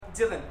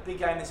Dylan, big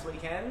game this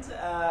weekend,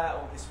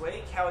 or this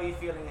week. How are you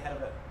feeling ahead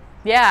of it?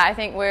 Yeah, I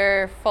think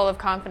we're full of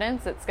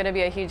confidence. It's going to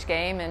be a huge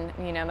game, and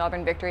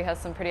Melbourne Victory has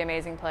some pretty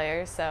amazing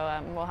players,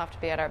 so we'll have to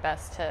be at our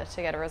best to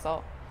get a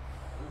result.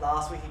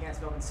 Last week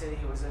against Melbourne City,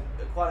 it was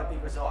quite a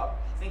big result.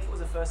 I think it was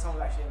the first time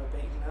we've actually ever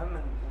beaten them,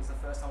 and it was the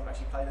first time we've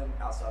actually played them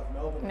outside of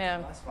Melbourne. Yeah.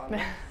 Which is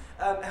nice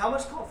fun. How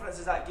much confidence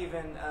has that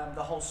given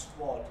the whole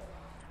squad?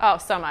 Oh,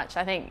 so much.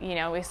 I think,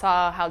 we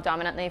saw how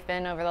dominant they've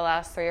been over the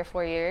last 3 or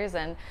 4 years,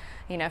 and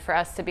for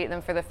us to beat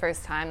them for the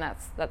first time,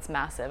 that's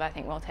massive. I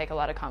think we'll take a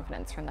lot of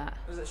confidence from that.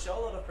 Does it show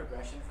a lot of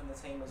progression from the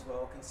team as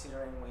well,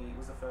 considering it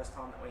was the first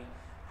time that we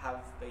have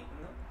beaten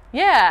them?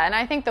 Yeah, and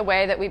I think the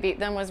way that we beat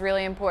them was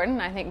really important.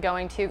 I think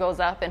going 2 goals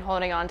up and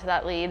holding on to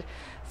that lead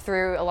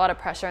through a lot of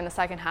pressure in the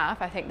second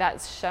half, I think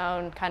that's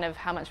shown kind of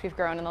how much we've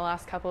grown in the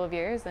last couple of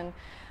years and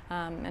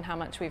how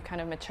much we've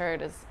kind of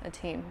matured as a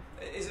team.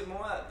 Is it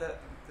more the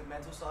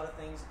mental side of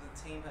things,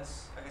 the team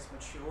has, I guess,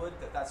 matured,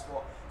 that's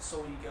what saw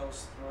you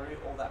girls through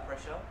all that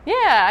pressure?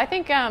 Yeah, I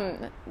think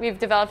we've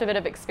developed a bit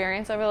of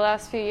experience over the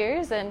last few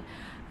years, and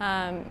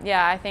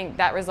I think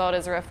that result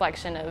is a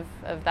reflection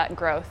of that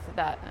growth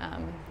that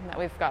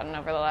we've gotten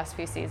over the last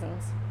few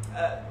seasons.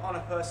 On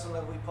a personal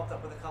level, we popped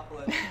up with a couple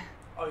of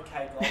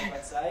okay goals,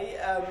 let's say.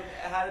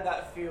 How did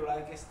that feel, I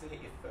guess, to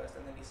get your first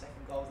and then your second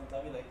goals in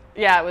W League?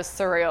 Yeah, it was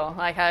surreal.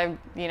 Like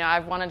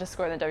I've wanted to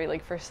score in the W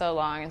League for so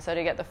long, and so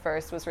to get the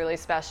first was really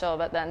special,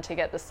 but then to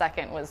get the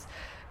second was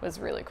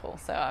really cool.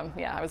 So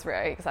I was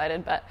very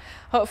excited, but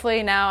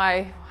hopefully now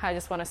I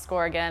just want to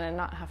score again and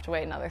not have to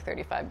wait another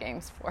 35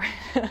 games for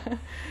it.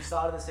 You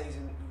started the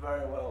season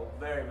very well,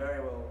 very, very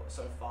well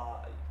so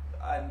far.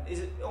 And is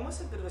it almost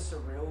a bit of a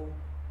surreal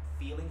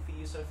feeling for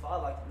you so far?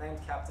 Like, named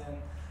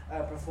captain,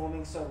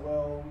 performing so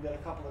well, you got a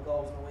couple of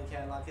goals on the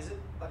weekend. Is it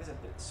a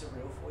bit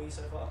surreal for you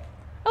so far?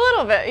 A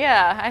little bit,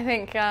 yeah. I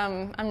think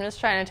I'm just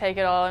trying to take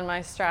it all in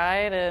my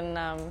stride,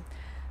 and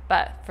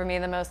but for me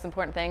the most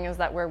important thing is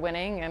that we're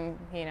winning, and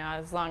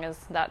as long as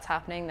that's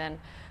happening, then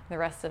the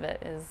rest of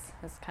it is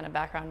kind of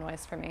background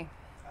noise for me.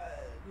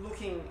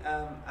 Looking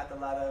at the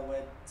ladder,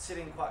 we're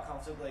sitting quite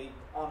comfortably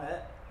on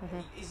it.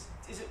 Mm-hmm.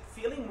 Is it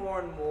feeling more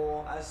and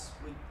more as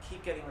we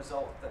keep getting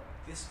results that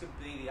this could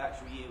be the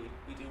actual year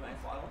we do make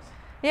finals?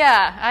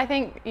 Yeah, I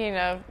think,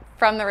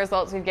 from the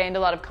results we've gained a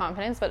lot of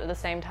confidence, but at the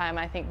same time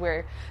I think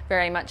we're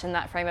very much in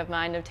that frame of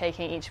mind of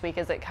taking each week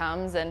as it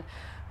comes and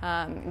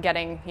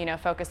getting,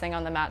 focusing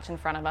on the match in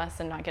front of us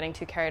and not getting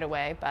too carried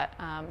away. But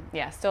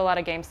still a lot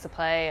of games to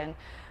play,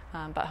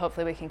 and but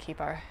hopefully we can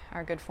keep our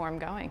good form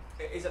going.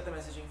 Is that the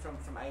messaging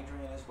from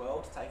Adrian as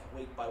well, to take it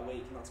week by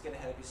week, not to get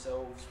ahead of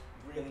yourselves,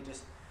 really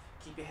just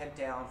keep your head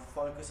down,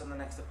 focus on the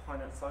next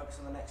opponent, focus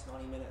on the next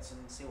 90 minutes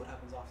and see what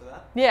happens after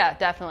that? Yeah,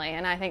 definitely.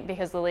 And I think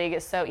because the league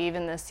is so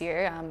even this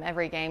year,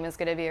 every game is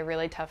going to be a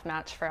really tough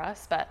match for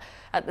us. But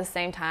at the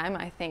same time,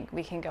 I think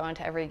we can go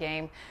into every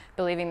game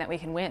believing that we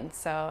can win.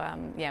 So,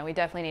 we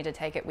definitely need to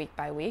take it week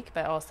by week,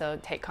 but also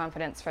take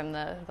confidence from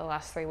the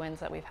last 3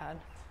 wins that we've had.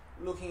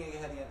 Looking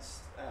ahead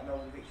against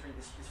Melbourne Victory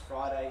this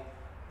Friday,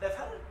 they've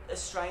had a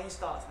strange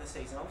start to the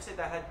season. Obviously,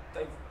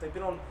 they've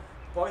been on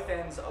both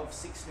ends of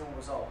 6-0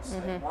 results.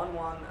 Mm-hmm. They've won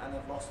one and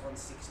they've lost one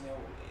 6-0.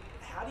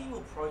 How do you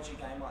approach a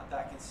game like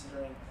that,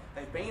 considering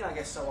they've been, I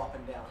guess, so up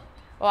and down?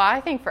 Well, I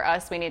think for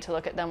us, we need to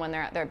look at them when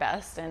they're at their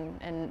best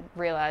and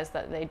realize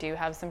that they do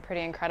have some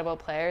pretty incredible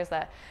players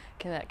that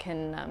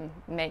can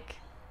make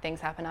things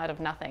happen out of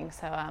nothing.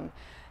 So,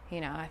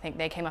 I think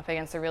they came up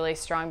against a really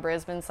strong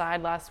Brisbane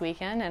side last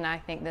weekend, and I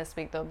think this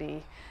week they'll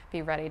be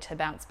ready to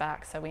bounce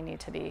back. So we need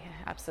to be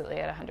absolutely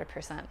at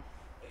 100%.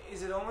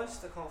 Is it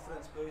almost a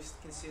confidence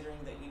boost, considering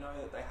that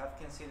that they have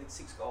conceded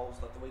 6 goals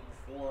like the week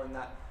before, and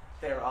that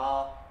there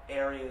are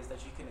areas that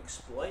you can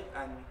exploit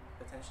and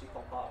potentially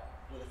pop up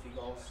with a few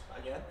goals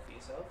again for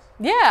yourselves?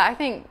 Yeah, I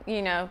think,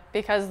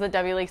 because the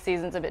W League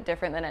season's a bit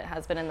different than it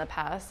has been in the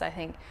past, I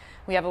think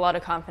we have a lot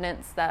of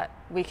confidence that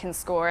we can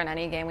score in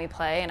any game we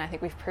play, and I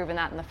think we've proven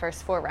that in the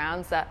first 4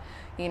 rounds that,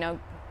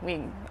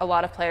 a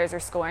lot of players are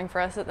scoring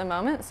for us at the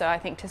moment. So I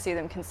think to see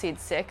them concede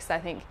 6, I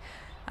think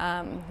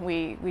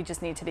we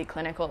just need to be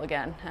clinical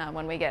again.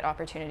 When we get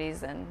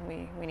opportunities, then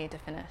we need to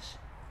finish.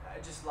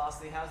 Just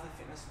lastly, how's the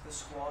fitness of the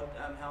squad?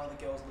 How are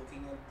the girls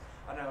looking?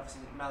 I know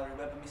obviously Mallory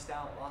Webber missed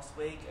out last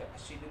week.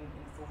 Has she been in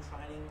full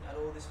training at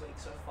all this week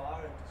so far?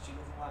 Is she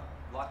looking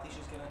likely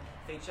she's going to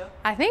feature?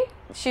 I think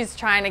she's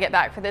trying to get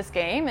back for this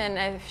game,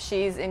 and if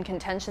she's in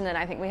contention, then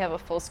I think we have a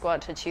full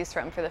squad to choose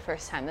from for the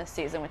first time this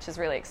season, which is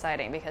really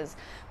exciting because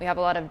we have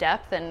a lot of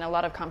depth and a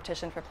lot of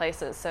competition for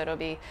places. So it'll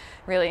be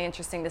really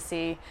interesting to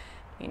see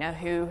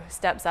who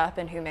steps up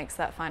and who makes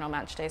that final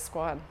match day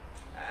squad.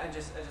 And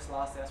just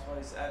lastly, I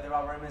suppose, there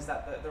are rumours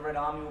that the Red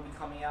Army will be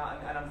coming out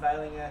and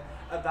unveiling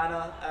a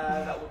banner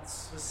that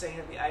was seen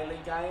at the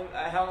A-League game.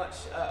 How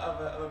much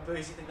of a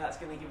boost do you think that's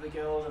going to give the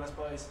girls, and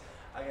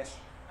I guess,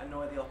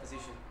 annoy the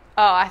opposition?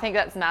 Oh, I think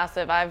that's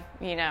massive. I've,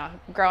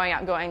 growing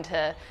up going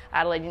to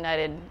Adelaide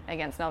United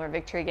against Melbourne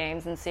Victory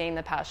games and seeing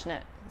the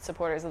passionate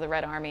supporters of the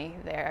Red Army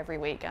there every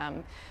week.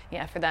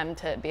 For them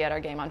to be at our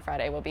game on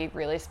Friday will be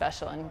really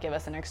special and give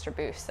us an extra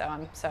boost. So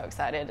I'm so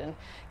excited and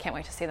can't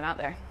wait to see them out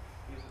there.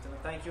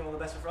 Thank you, and all the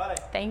best for Friday.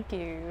 Thank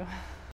you.